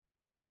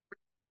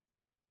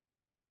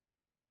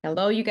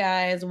Hello, you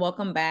guys.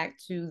 Welcome back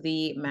to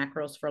the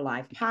Macros for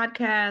Life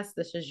podcast.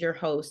 This is your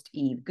host,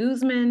 Eve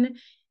Guzman,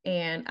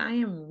 and I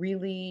am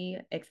really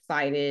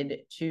excited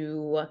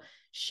to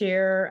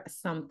share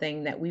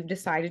something that we've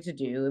decided to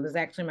do. It was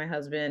actually my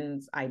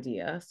husband's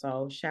idea.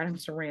 So, shout out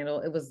to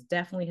Randall. It was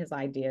definitely his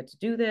idea to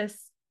do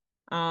this.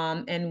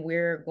 And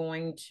we're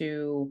going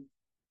to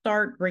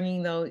start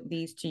bringing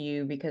these to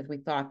you because we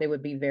thought they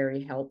would be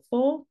very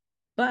helpful.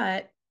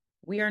 But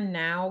we are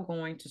now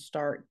going to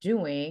start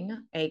doing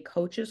a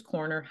Coach's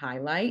Corner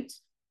highlight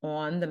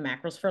on the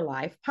Macros for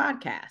Life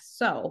podcast.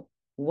 So,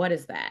 what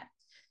is that?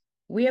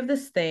 We have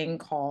this thing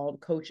called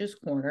Coach's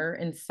Corner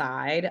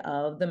inside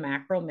of the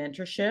Macro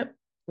Mentorship,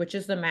 which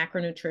is the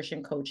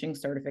macronutrition coaching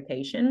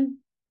certification,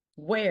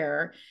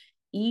 where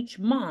each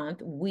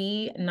month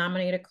we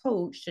nominate a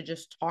coach to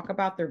just talk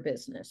about their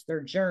business,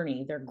 their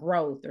journey, their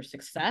growth, their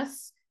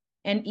success,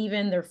 and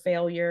even their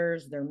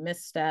failures, their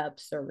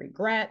missteps, their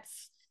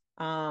regrets,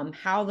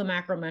 how the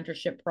macro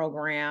mentorship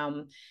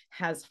program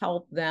has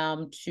helped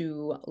them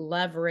to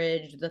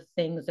leverage the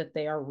things that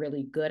they are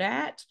really good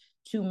at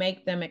to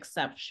make them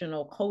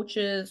exceptional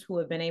coaches who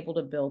have been able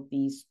to build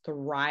these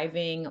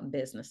thriving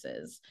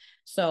businesses.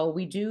 So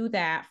we do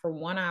that for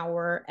 1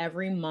 hour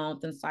every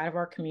month inside of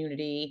our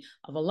community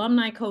of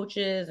alumni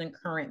coaches and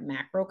current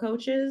macro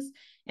coaches.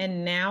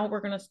 And now we're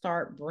going to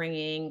start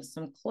bringing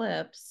some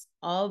clips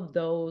of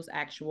those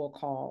actual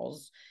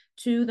calls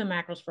to the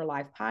Macros for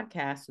Life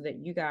podcast so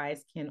that you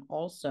guys can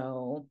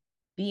also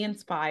be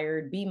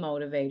inspired, be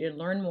motivated,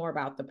 learn more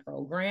about the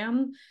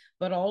program,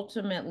 but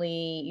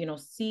ultimately,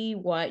 see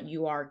what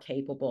you are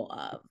capable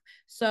of.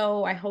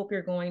 So I hope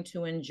you're going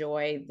to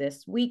enjoy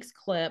this week's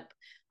clip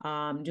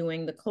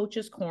doing the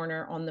Coach's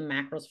Corner on the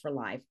Macros for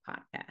Life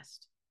podcast.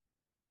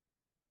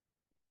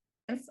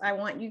 I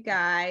want you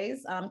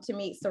guys to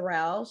meet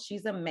Tzirel.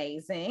 She's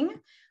amazing.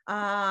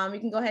 You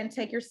can go ahead and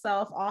take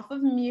yourself off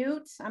of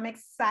mute. I'm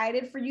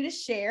excited for you to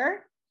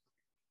share.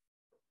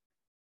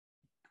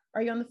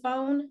 Are you on the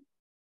phone?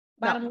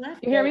 Bottom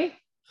left. You hear me?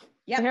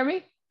 Yep. You hear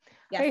me?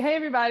 Yes. Hey,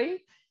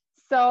 everybody.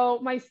 So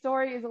my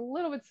story is a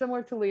little bit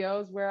similar to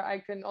Leo's, where I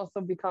can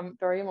also become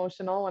very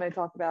emotional when I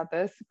talk about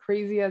this,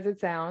 crazy as it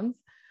sounds.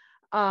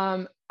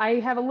 I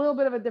have a little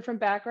bit of a different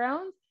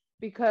background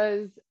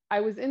because I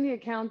was in the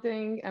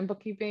accounting and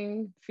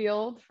bookkeeping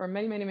field for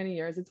many, many, many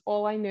years. It's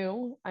all I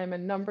knew. I'm a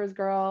numbers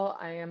girl.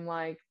 I am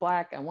like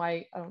black and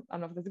white. I don't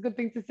know if that's a good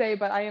thing to say,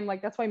 but I am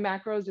like, that's why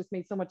macros just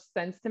made so much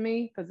sense to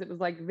me because it was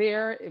like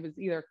it was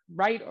either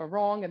right or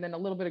wrong and then a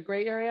little bit of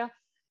gray area.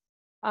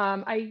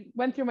 I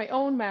went through my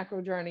own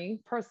macro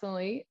journey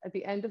personally at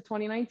the end of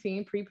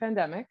 2019,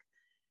 pre-pandemic,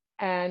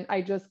 and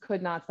I just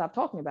could not stop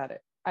talking about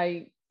it.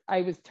 I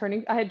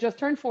had just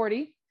turned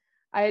 40.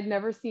 I had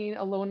never seen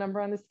a low number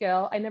on the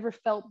scale. I never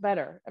felt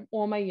better in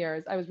all my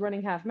years. I was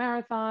running half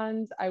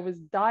marathons. I was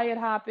diet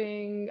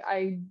hopping.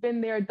 I'd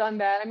been there, done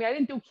that. I mean, I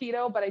didn't do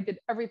keto, but I did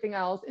everything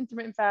else,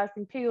 intermittent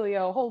fasting,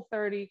 paleo,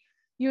 Whole30,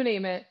 you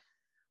name it.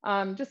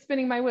 Just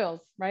spinning my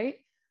wheels, right?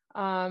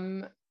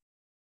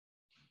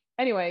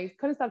 Anyway,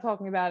 couldn't stop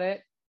talking about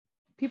it.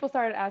 People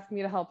started asking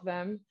me to help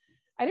them.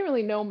 I didn't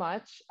really know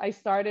much. I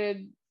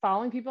started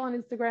following people on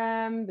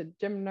Instagram, the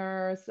gym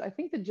nurse. I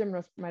think the gym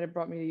nurse might have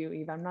brought me to you,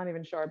 Eve. I'm not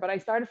even sure. But I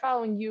started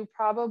following you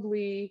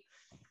probably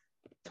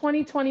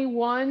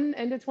 2021,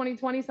 end of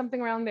 2020, something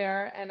around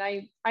there. And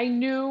I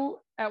knew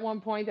at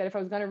one point that if I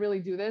was going to really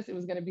do this, it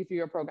was going to be through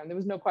your program. There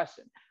was no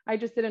question. I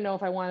just didn't know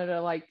if I wanted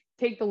to like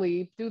take the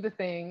leap, do the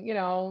thing,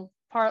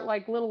 part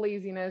like little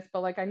laziness,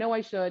 but like I know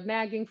I should,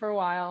 nagging for a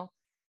while.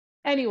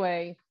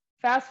 Anyway,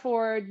 fast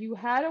forward, you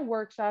had a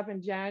workshop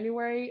in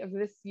January of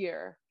this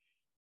year.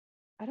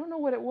 I don't know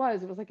what it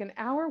was. It was like an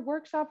hour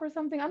workshop or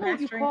something. I don't know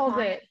what you called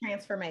it.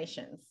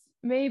 Transformations.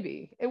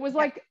 Maybe. It was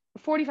like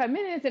 45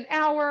 minutes, an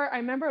hour. I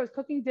remember I was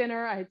cooking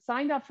dinner. I had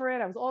signed up for it.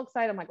 I was all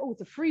excited. I'm like, oh,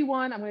 it's a free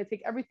one. I'm going to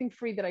take everything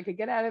free that I could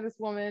get out of this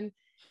woman.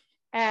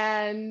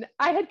 And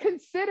I had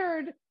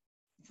considered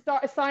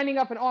signing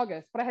up in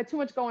August, but I had too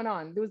much going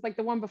on. There was like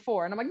the one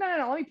before. And I'm like,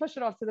 no, let me push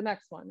it off to the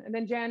next one. And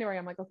then January,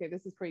 I'm like, okay,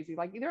 this is crazy.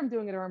 Like either I'm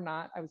doing it or I'm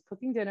not. I was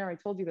cooking dinner. I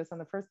told you this on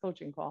the first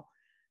coaching call.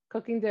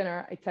 Cooking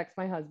dinner. I text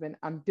my husband,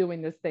 I'm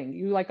doing this thing.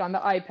 You like on the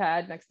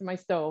iPad next to my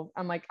stove.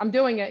 I'm like, I'm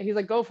doing it. He's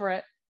like, go for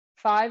it.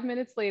 5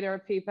 minutes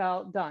later,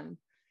 PayPal done.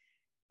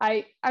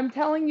 I'm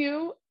telling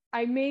you,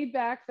 I made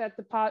back that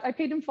deposit. I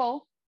paid in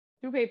full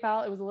through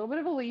PayPal. It was a little bit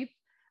of a leap.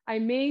 I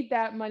made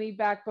that money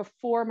back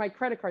before my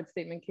credit card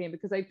statement came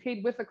because I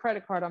paid with a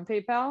credit card on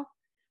PayPal.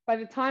 By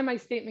the time my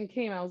statement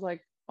came, I was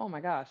like, oh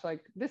my gosh,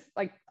 like this,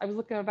 like I was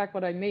looking back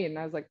what I made and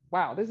I was like,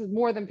 wow, this is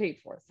more than paid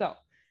for. So,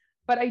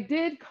 but I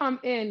did come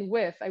in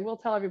with, I will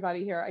tell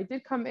everybody here, I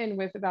did come in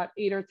with about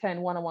 8 or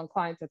 10 one-on-one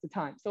clients at the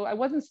time. So I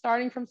wasn't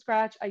starting from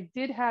scratch. I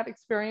did have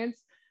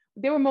experience.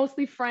 They were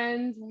mostly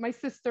friends, my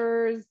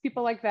sisters,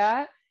 people like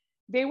that.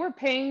 They were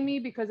paying me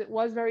because it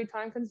was very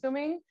time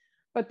consuming.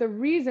 But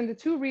the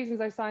two reasons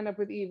I signed up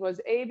with Eve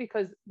was A,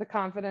 because the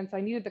confidence,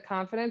 I needed the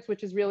confidence,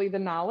 which is really the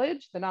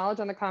knowledge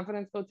and the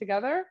confidence go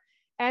together.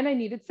 And I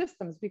needed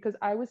systems because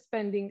I was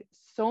spending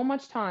so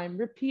much time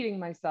repeating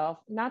myself,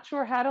 not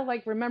sure how to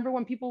like remember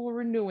when people were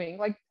renewing.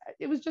 Like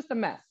it was just a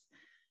mess.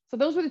 So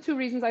those were the two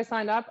reasons I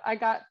signed up. I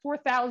got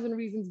 4,000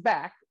 reasons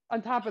back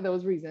on top of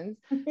those reasons.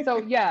 So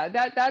yeah,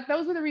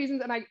 those were the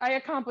reasons, and I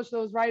accomplished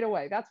those right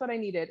away. That's what I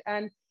needed.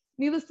 And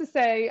needless to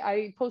say,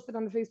 I posted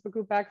on the Facebook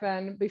group back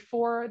then.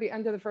 Before the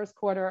end of the first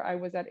quarter, I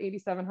was at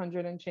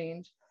 8,700 and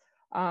change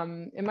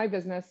in my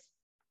business.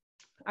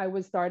 I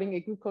was starting a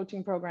group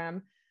coaching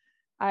program.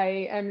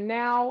 I am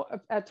now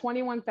at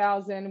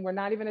 21,000. We're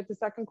not even at the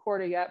second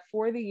quarter yet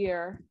for the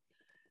year.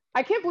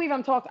 I can't believe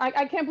I'm talking.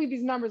 I can't believe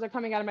these numbers are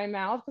coming out of my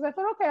mouth, because I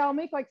thought, okay, I'll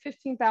make like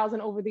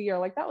 15,000 over the year.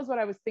 Like that was what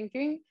I was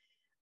thinking.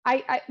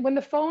 When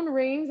the phone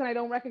rings and I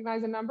don't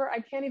recognize a number, I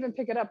can't even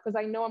pick it up because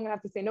I know I'm gonna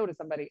have to say no to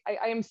somebody.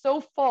 I am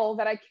so full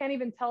that I can't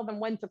even tell them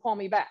when to call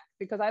me back,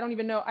 because I don't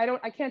even know.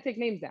 I can't take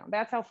names down.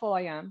 That's how full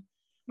I am.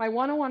 My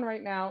one-on-one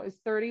right now is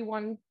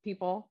 31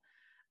 people.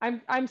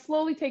 I'm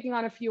slowly taking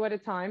on a few at a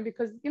time,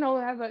 because I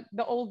have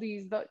the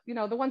oldies,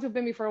 the ones who've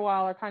been with me for a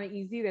while are kind of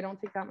easy. They don't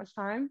take that much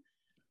time.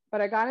 But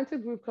I got into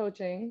group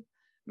coaching.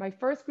 My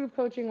first group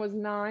coaching was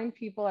 9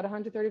 people at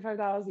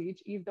 $135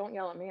 each. Eve, don't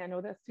yell at me. I know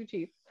that's too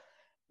cheap.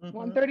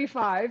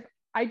 135.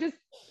 I just,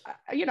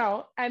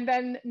 and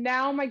then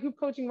now my group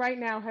coaching right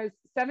now has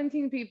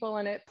 17 people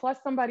in it, plus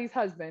somebody's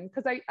husband.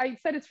 Because I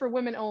said it's for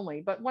women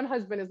only, but one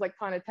husband is like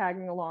kind of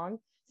tagging along.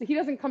 So he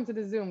doesn't come to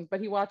the Zooms, but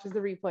he watches the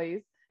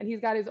replays, and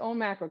he's got his own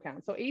macro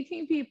count. So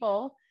 18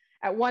 people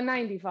at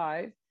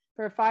 195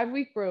 for a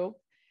 5-week group.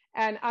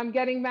 And I'm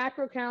getting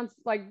macro counts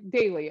like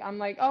daily. I'm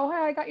like, oh, hey,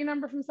 I got your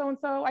number from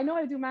so-and-so. I know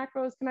how to do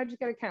macros. Can I just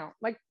get a count?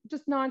 Like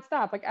just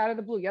nonstop, like out of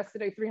the blue.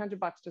 Yesterday, $300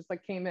 just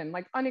like came in,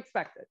 like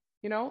unexpected,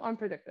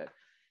 unpredicted.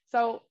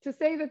 So to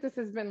say that this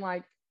has been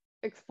like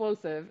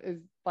explosive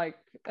is like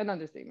an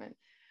understatement.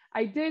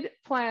 I did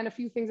plan a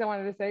few things I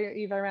wanted to say.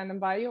 Eve, I ran them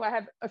by you. I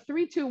have a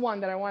 3, 2,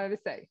 1 that I wanted to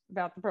say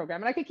about the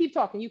program. And I could keep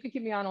talking. You could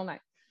keep me on all night.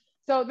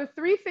 So the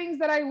 3 things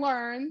that I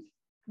learned,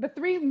 the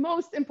 3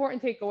 most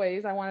important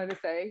takeaways I wanted to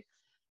say,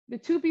 the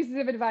 2 pieces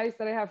of advice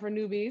that I have for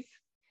newbies,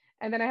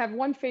 and then I have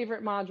one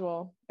favorite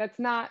module that's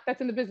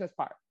in the business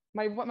part,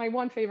 my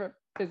one favorite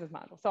business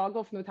module. So I'll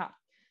go from the top.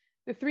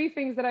 The 3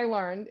 things that I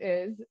learned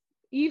is,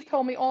 Eve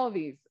told me all of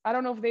these. I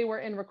don't know if they were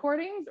in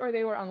recordings or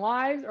they were on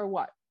lives or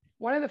what.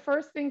 One of the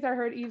first things I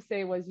heard Eve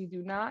say was, you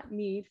do not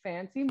need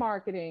fancy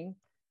marketing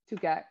to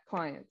get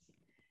clients.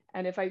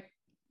 And if I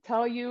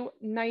tell you,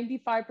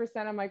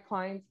 95% of my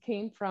clients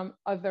came from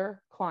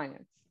other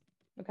clients.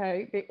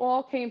 Okay, they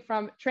all came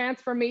from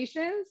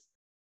transformations.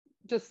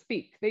 Just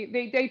speak.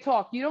 They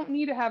talk. You don't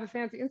need to have a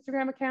fancy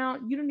Instagram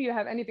account. You don't need to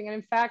have anything. And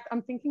in fact,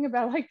 I'm thinking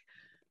about like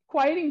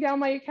quieting down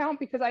my account,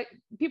 because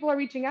people are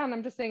reaching out and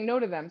I'm just saying no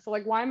to them. So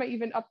like, why am I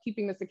even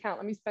upkeeping this account?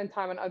 Let me spend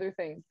time on other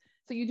things.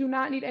 So you do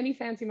not need any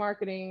fancy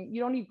marketing.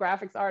 You don't need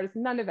graphics artists,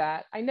 none of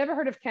that. I never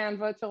heard of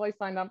Canva until I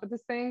signed up with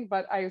this thing,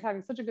 but I was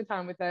having such a good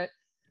time with it.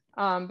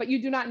 But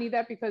you do not need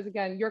that, because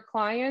again, your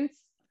clients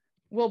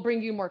will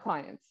bring you more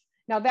clients.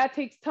 Now that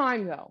takes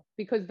time though,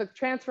 because the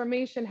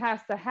transformation has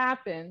to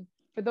happen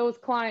for those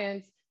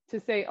clients to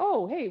say,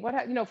 oh, hey,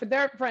 for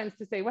their friends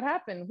to say, what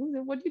happened?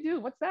 What did you do?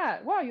 What's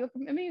that? Wow, you look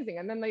amazing.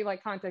 And then they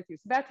like contact you.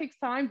 So that takes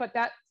time, but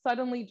that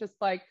suddenly just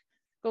like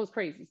goes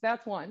crazy. So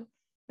that's 1.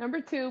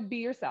 Number 2, be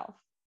yourself.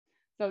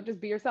 So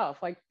just be yourself.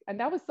 Like, and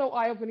that was so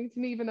eye-opening to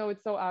me, even though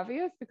it's so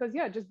obvious, because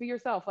yeah, just be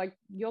yourself. Like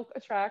you'll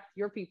attract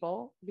your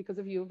people because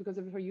of you, because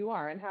of who you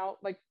are, and how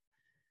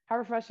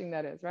refreshing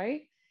that is,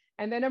 right?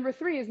 And then number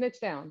 3 is niche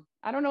down.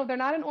 I don't know, they're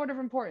not in order of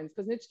importance,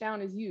 because niche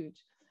down is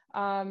huge.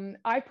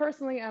 I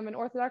personally am an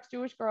Orthodox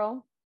Jewish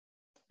girl.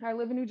 I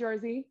live in New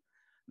Jersey.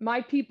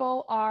 My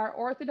people are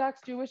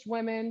Orthodox Jewish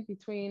women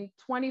between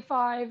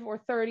 25 or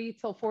 30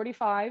 till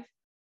 45.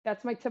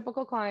 That's my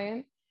typical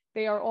client.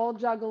 They are all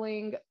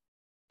juggling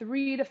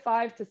 3 to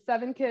 5 to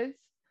 7 kids.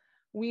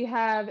 We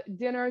have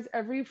dinners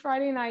every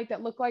Friday night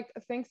that look like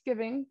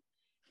Thanksgiving.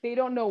 They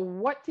don't know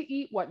what to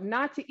eat, what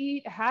not to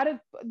eat, how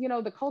to,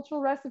 the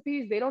cultural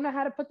recipes. They don't know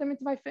how to put them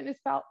into my fitness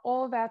pal,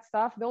 all of that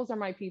stuff. Those are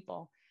my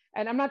people.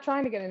 And I'm not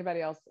trying to get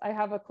anybody else. I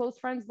have a close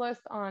friends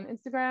list on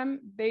Instagram.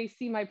 They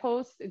see my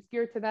posts. It's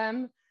geared to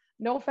them.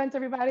 No offense,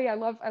 everybody. I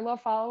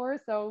love followers.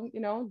 So,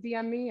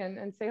 DM me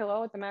and say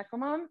hello at the Macro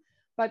Mom.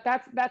 But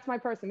that's my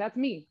person. That's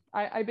me.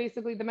 I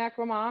basically, the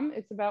Macro Mom,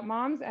 it's about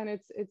moms, and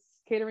it's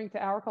catering to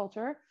our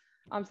culture.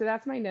 So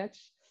that's my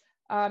niche.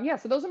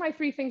 So those are my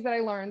 3 things that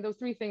I learned. Those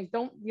 3 things.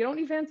 You don't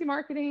need fancy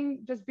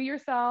marketing. Just be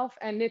yourself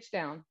and niche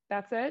down.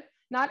 That's it.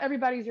 Not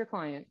everybody's your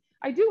client.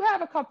 I do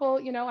have a couple,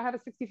 I have a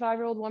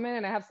 65-year-old woman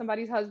and I have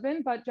somebody's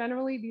husband, but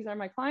generally these are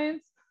my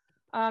clients.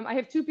 I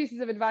have 2 pieces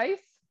of advice.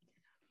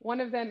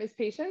 One of them is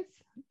patience,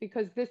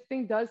 because this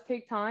thing does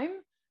take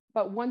time.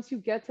 But once you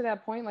get to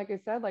that point, like I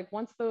said, like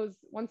once those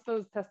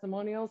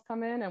testimonials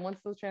come in and once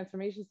those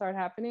transformations start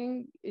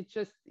happening, it's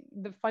just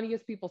the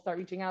funniest people start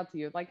reaching out to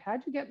you. Like,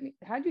 how'd you get me?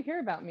 How'd you hear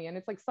about me? And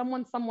it's like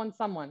someone.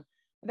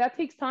 That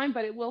takes time,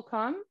 but it will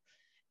come.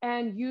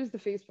 And use the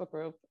Facebook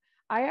group.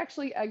 I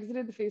actually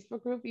exited the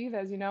Facebook group, Eve,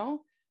 as you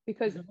know,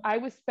 because I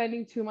was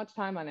spending too much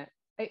time on it.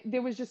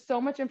 there was just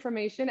so much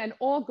information and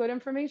all good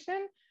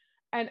information.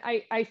 And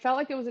I felt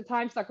like it was a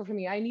time sucker for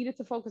me. I needed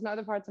to focus on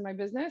other parts of my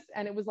business.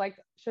 And it was like,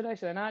 should I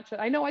not?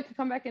 I know I could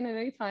come back in at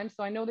any time.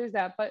 So I know there's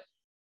that, but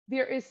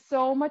there is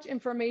so much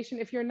information.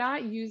 If you're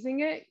not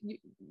using it,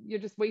 you're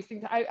just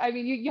wasting time. I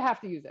mean, you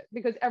have to use it,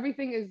 because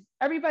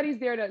everybody's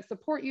there to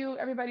support you.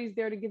 Everybody's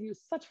there to give you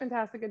such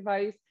fantastic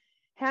advice.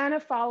 Hannah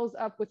follows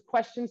up with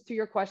questions to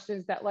your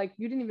questions that like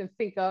you didn't even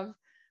think of,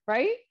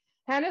 right?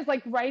 Hannah's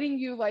like writing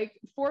you like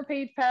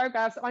 4-page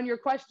paragraphs on your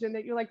question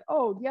that you're like,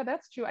 oh yeah,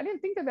 that's true. I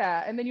didn't think of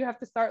that. And then you have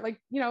to start like,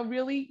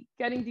 really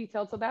getting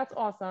detailed. So that's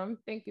awesome.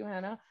 Thank you,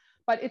 Hannah.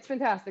 But it's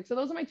fantastic. So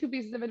those are my 2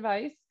 pieces of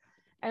advice.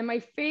 And my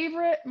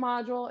favorite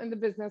module in the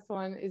business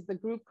one is the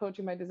group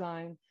coaching by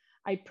design.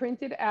 I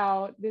printed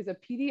out, there's a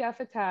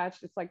PDF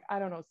attached. It's like, I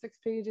don't know, 6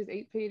 pages,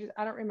 8 pages.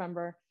 I don't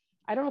remember.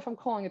 I don't know if I'm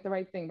calling it the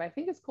right thing, but I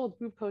think it's called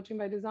group coaching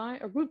by design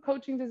or group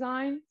coaching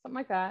design, something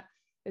like that.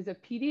 There's a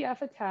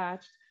PDF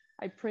attached.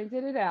 I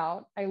printed it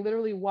out. I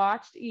literally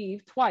watched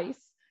Eve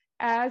twice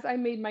as I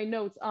made my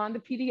notes on the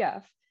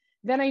PDF.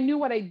 Then I knew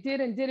what I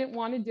did and didn't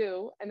want to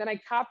do. And then I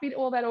copied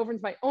all that over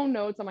into my own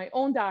notes on my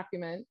own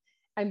document.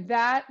 And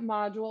that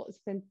module is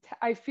fantastic.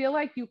 I feel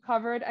like you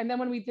covered. And then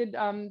when we did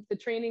the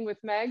training with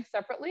Meg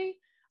separately,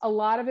 a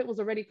lot of it was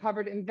already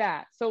covered in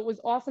that. So it was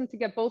awesome to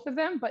get both of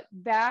them, but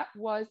that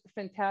was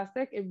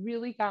fantastic. It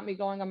really got me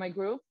going on my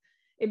group.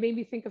 It made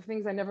me think of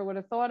things I never would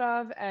have thought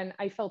of. And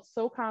I felt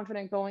so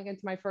confident going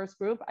into my first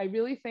group. I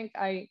really think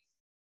I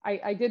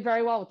did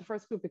very well with the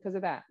first group because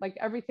of that. Like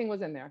everything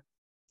was in there.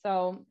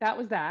 So that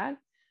was that.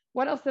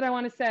 What else did I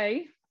want to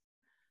say?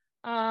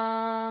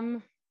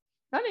 Nothing.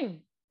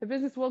 The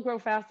business will grow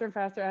faster and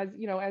faster as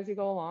you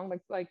go along,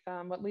 like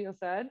what Leo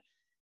said.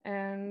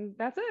 And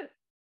that's it.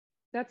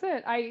 That's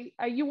it.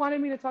 You wanted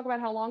me to talk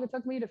about how long it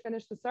took me to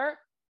finish the cert?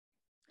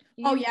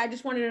 Oh yeah, I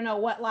just wanted to know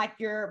what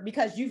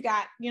because you've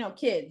got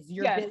kids.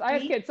 Yes, busy. I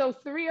have kids. So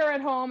 3 are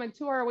at home and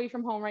 2 are away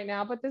from home right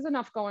now, but there's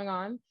enough going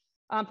on.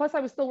 Plus I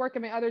was still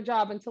working my other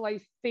job until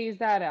I phased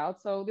that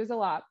out. So there's a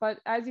lot, but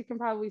as you can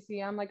probably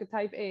see, I'm like a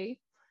type A,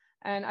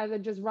 and I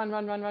just run.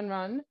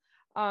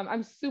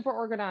 I'm super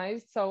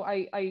organized. So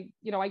I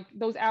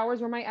those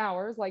hours were my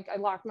hours. Like I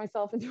locked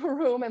myself into a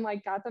room and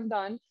like got them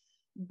done.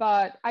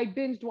 But I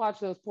binged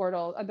watched those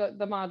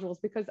the modules,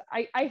 because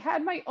I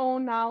had my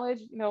own knowledge,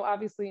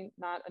 obviously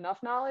not enough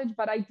knowledge,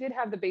 but I did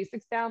have the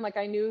basics down. Like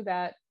I knew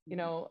that,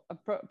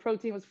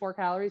 protein was 4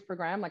 calories per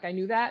gram. Like I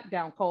knew that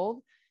down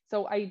cold.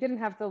 So I didn't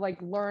have to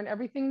like learn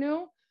everything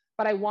new,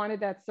 but I wanted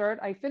that cert.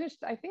 I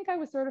think I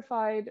was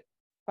certified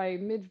by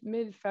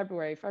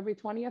February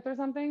 20th or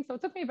something. So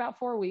it took me about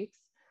 4 weeks.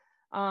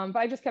 But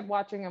I just kept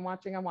watching and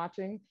watching and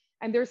watching.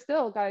 And there's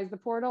still, guys, the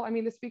portal. I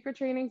mean, the speaker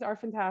trainings are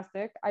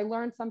fantastic. I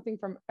learned something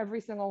from every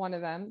single one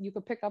of them. You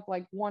could pick up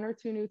like 1 or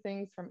 2 new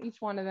things from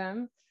each one of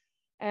them.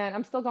 And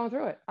I'm still going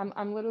through it.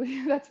 I'm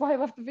literally, that's why I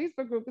left the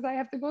Facebook group, because I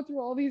have to go through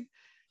all these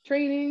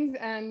trainings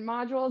and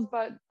modules.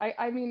 But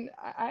I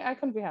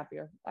couldn't be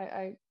happier.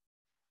 And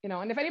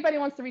if anybody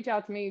wants to reach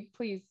out to me,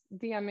 please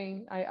DM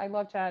me. I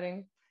love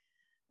chatting.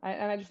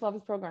 And I just love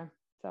this program.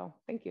 So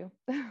thank you.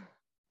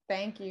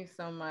 Thank you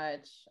so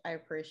much. I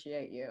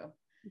appreciate you.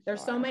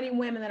 There's so many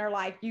women that are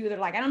like you. They're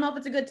like, I don't know if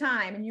it's a good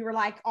time. And you were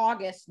like,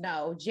 August,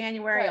 no.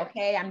 January, right.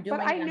 Okay, I'm doing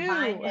it. I'm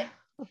buying it.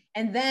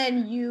 And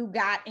then you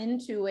got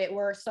into it.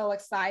 We're so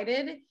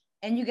excited.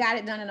 And you got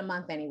it done in a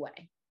month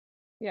anyway.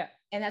 Yeah.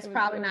 And that's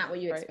probably not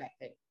what you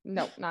expected.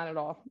 No, not at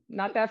all.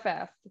 Not that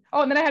fast.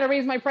 Oh, and then I had to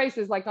raise my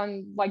prices like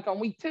on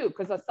week 2,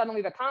 because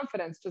suddenly the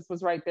confidence just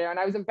was right there. And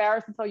I was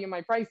embarrassed to tell you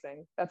my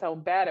pricing. That's how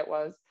bad it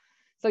was.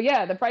 So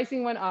yeah, the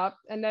pricing went up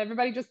and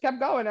everybody just kept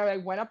going. I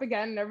went up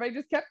again and everybody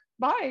just kept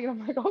buying.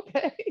 I'm like,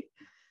 okay.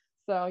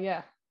 So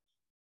yeah.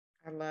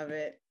 I love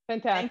it.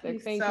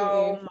 Fantastic. Thank you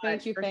so much.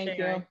 Thank you. Thank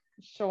you.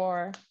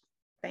 Sure.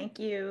 Thank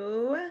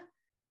you.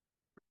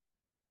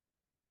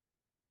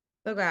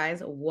 So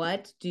guys,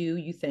 what do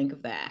you think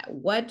of that?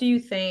 What do you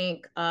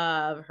think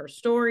of her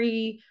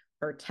story,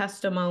 her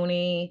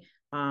testimony,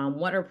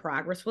 what her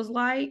progress was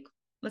like?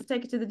 Let's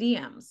take it to the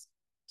DMs.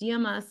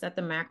 DM us at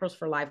the Macros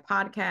for Life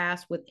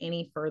podcast with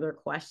any further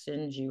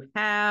questions you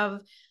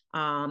have,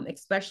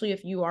 especially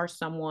if you are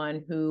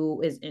someone who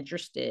is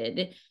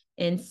interested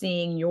in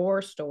seeing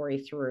your story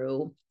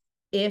through.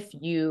 If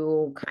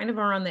you kind of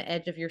are on the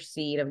edge of your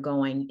seat of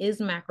going, is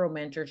macro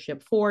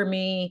mentorship for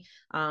me?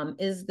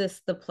 Is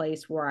this the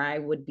place where I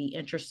would be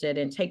interested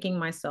in taking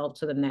myself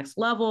to the next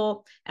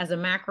level as a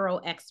macro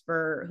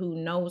expert who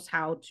knows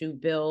how to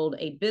build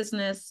a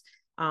business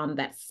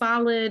that's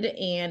solid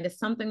and is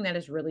something that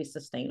is really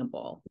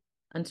sustainable?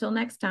 Until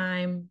next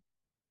time.